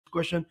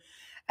question.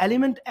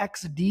 Element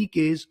X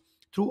decays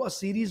through a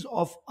series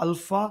of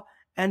alpha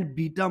and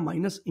beta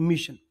minus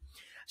emission.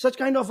 Such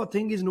kind of a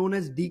thing is known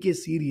as decay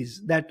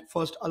series, that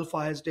first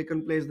alpha has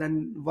taken place,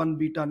 then one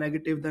beta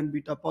negative, then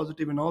beta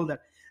positive and all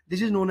that.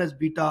 This is known as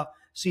beta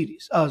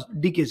series,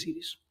 decay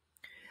series.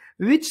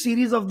 Which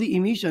series of the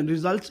emission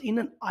results in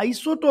an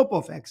isotope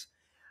of X?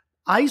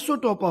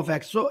 Isotope of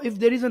X. So if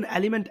there is an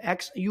element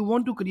X, you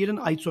want to create an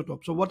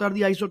isotope. So what are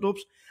the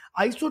isotopes?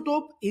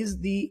 Isotope is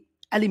the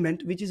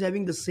element which is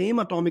having the same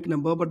atomic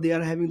number, but they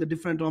are having the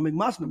different atomic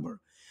mass number.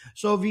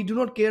 So we do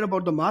not care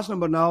about the mass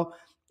number now,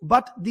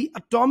 but the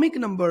atomic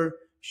number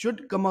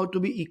should come out to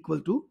be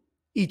equal to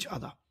each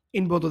other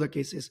in both of the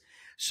cases.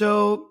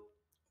 So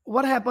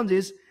what happens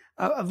is,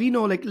 we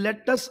know, like,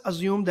 let us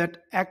assume that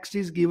X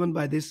is given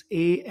by this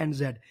A and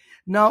Z.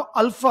 Now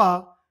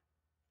alpha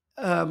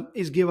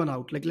is given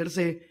out, like, let's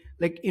say,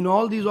 like in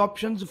all these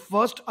options,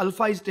 first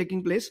alpha is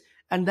taking place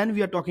and then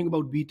we are talking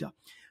about beta.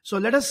 So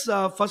let us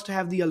first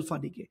have the alpha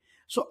decay.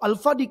 So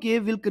alpha decay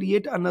will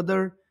create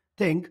another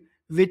thing,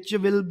 which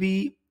will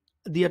be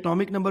the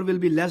atomic number will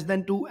be less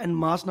than 2 and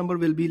mass number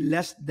will be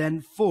less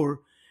than 4,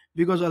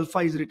 because alpha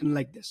is written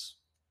like this,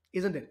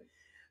 isn't it?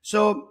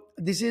 So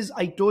this is,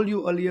 I told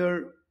you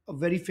earlier, a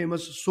very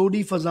famous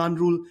Sodi-Fazan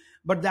rule,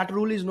 but that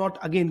rule is not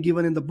again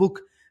given in the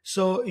book,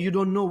 so you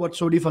don't know what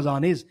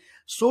Sodi-Fazan is.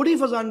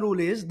 Sodi-Fazan rule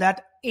is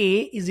that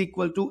A is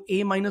equal to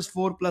A minus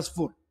 4 plus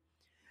 4.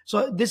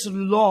 So this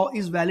law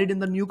is valid in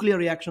the nuclear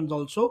reactions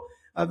also,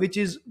 which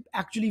is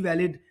actually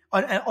valid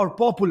or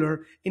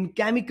popular in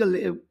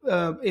chemical,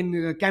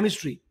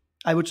 chemistry,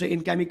 I would say,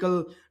 in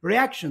chemical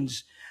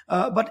reactions.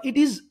 But it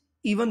is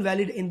even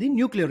valid in the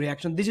nuclear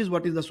reaction. This is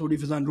what is the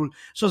Sodi-Fazan rule.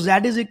 So Z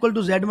is equal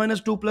to Z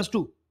minus 2 plus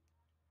 2.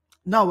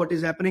 Now what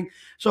is happening?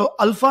 So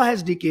alpha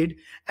has decayed,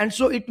 and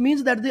so it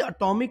means that the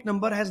atomic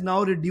number has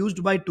now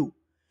reduced by 2.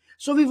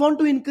 So we want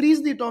to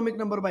increase the atomic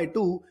number by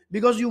 2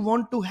 because you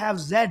want to have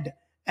Z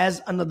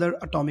as another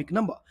atomic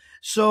number.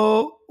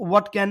 So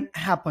what can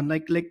happen?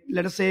 Like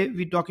let us say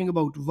we're talking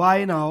about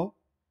Y now.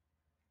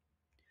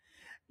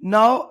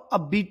 Now a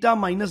beta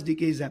minus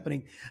decay is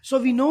happening. So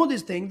we know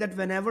this thing, that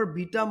whenever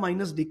beta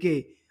minus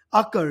decay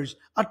occurs,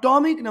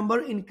 atomic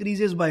number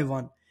increases by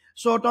 1.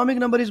 So atomic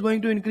number is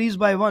going to increase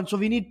by 1. So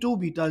we need 2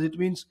 betas. It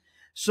means,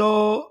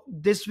 so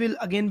this will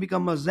again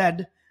become a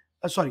Z,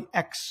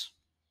 X,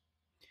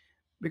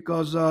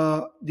 because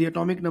the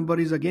atomic number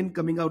is again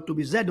coming out to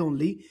be Z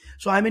only.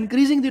 So I'm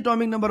increasing the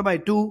atomic number by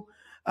 2.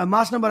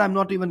 Mass number I'm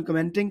not even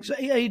commenting. So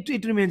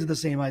it remains the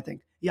same, I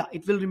think. Yeah,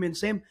 it will remain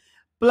same.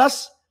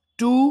 Plus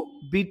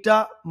 2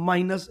 beta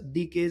minus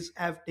decays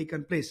have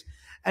taken place.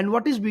 And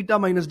what is beta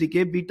minus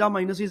decay? Beta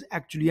minus is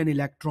actually an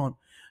electron.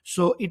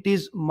 So it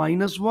is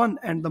minus 1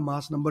 and the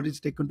mass number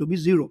is taken to be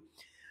 0.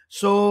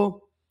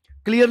 So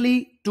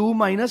clearly 2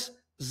 minus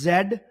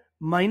Z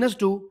minus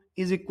 2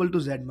 is equal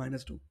to Z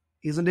minus 2,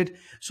 isn't it?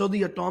 So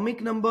the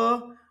atomic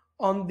number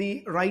on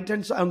the right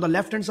hand side, on the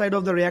left hand side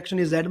of the reaction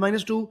is Z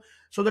minus 2.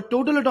 So the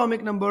total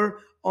atomic number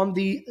on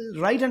the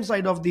right hand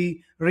side of the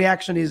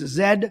reaction is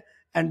Z,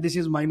 and this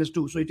is minus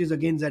 2. So it is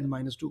again Z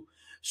minus 2.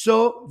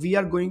 So we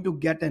are going to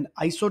get an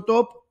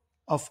isotope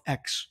of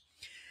X.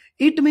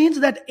 It means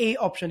that A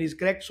option is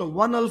correct. So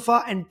 1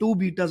 alpha and 2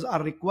 betas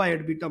are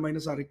required, beta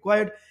minus are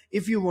required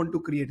if you want to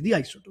create the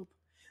isotope.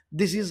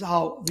 This is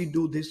how we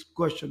do this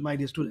question, my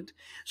dear student.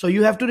 So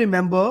you have to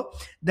remember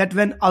that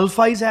when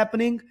alpha is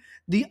happening,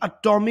 the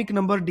atomic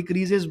number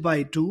decreases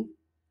by 2.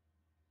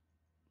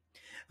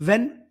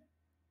 When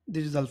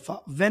this is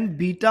alpha, when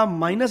beta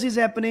minus is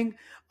happening,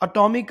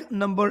 atomic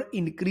number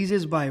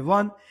increases by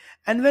 1.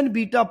 And when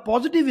beta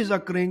positive is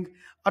occurring,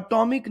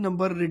 atomic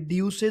number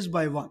reduces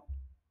by 1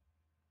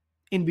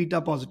 in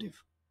beta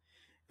positive,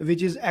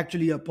 which is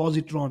actually a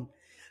positron.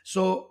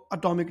 So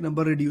atomic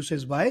number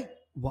reduces by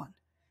 1.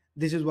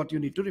 This is what you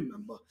need to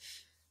remember.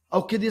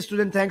 Okay, dear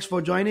student, thanks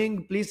for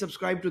joining. Please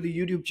subscribe to the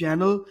YouTube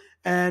channel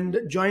and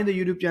join the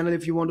YouTube channel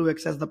if you want to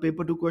access the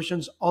paper 2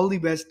 questions. All the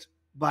best.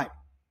 Bye.